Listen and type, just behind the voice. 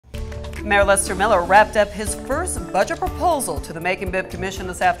Mayor Lester Miller wrapped up his first budget proposal to the Macon-Bibb Commission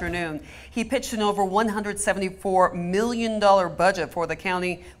this afternoon. He pitched an over $174 million budget for the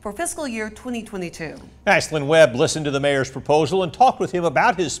county for fiscal year 2022. Ashlyn Webb listened to the mayor's proposal and talked with him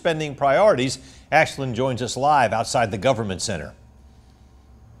about his spending priorities. Ashlyn joins us live outside the Government Center.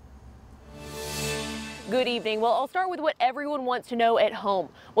 Good evening. Well, I'll start with what everyone wants to know at home.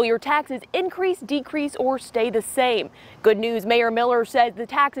 Will your taxes increase, decrease, or stay the same? Good news, Mayor Miller says the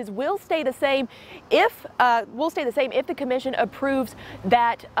taxes will stay the same if the commission approves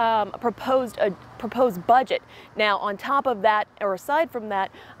that proposed budget. Now, on top of that, or aside from that,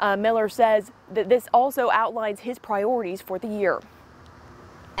 Miller says that this also outlines his priorities for the year.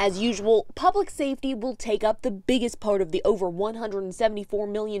 As usual, public safety will take up the biggest part of the over $174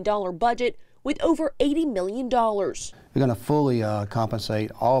 million budget, with over $80 million. We're going to fully compensate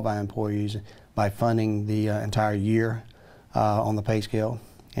all of our employees by funding the entire year on the pay scale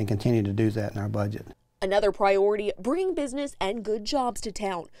and continue to do that in our budget. Another priority, bringing business and good jobs to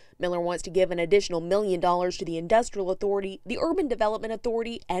town. Miller wants to give an additional $1 million to the Industrial Authority, the Urban Development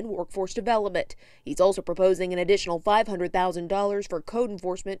Authority, and Workforce Development. He's also proposing an additional $500,000 for code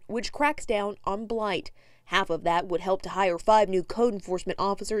enforcement, which cracks down on blight. Half of that would help to hire 5 new code enforcement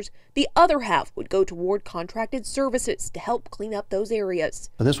officers. The other half would go toward contracted services to help clean up those areas.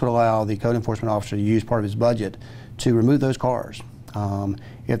 This would allow the code enforcement officer to use part of his budget to remove those cars.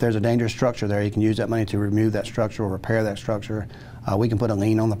 If there's a dangerous structure there, he can use that money to remove that structure or repair that structure. We can put a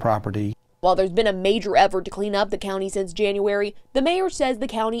lien on the property. While there's been a major effort to clean up the county since January, the mayor says the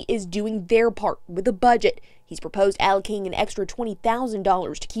county is doing their part with the budget. He's proposed allocating an extra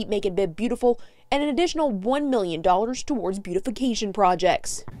 $20,000 to keep Macon-Bibb beautiful and an additional $1 million towards beautification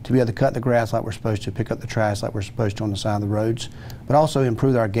projects. To be able to cut the grass like we're supposed to, pick up the trash like we're supposed to on the side of the roads, but also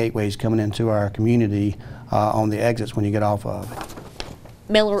improve our gateways coming into our community on the exits when you get off of.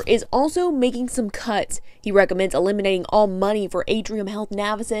 Miller is also making some cuts. He recommends eliminating all money for Atrium Health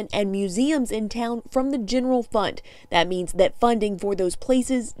Navicent and museums in town from the general fund. That means that funding for those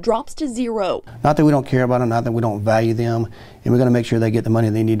places drops to zero. Not that we don't care about them, not that we don't value them, and we're going to make sure they get the money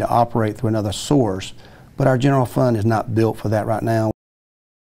they need to operate through another source. But our general fund is not built for that right now.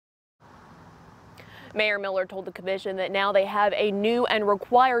 Mayor Miller told the commission that now they have a new and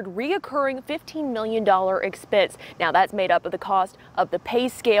required reoccurring $15 million expense. Now that's made up of the cost of the pay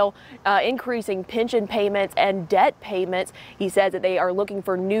scale, increasing pension payments and debt payments. He says that they are looking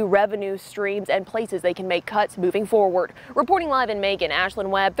for new revenue streams and places they can make cuts moving forward. Reporting live in Macon, Ashlyn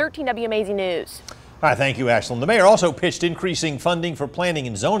Webb, 13 WMAZ News. All right, thank you, Ashlyn. The mayor also pitched increasing funding for planning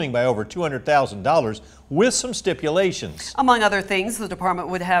and zoning by over $200,000 with some stipulations. Among other things, the department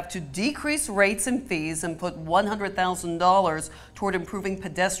would have to decrease rates and fees and put $100,000 toward improving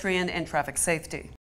pedestrian and traffic safety.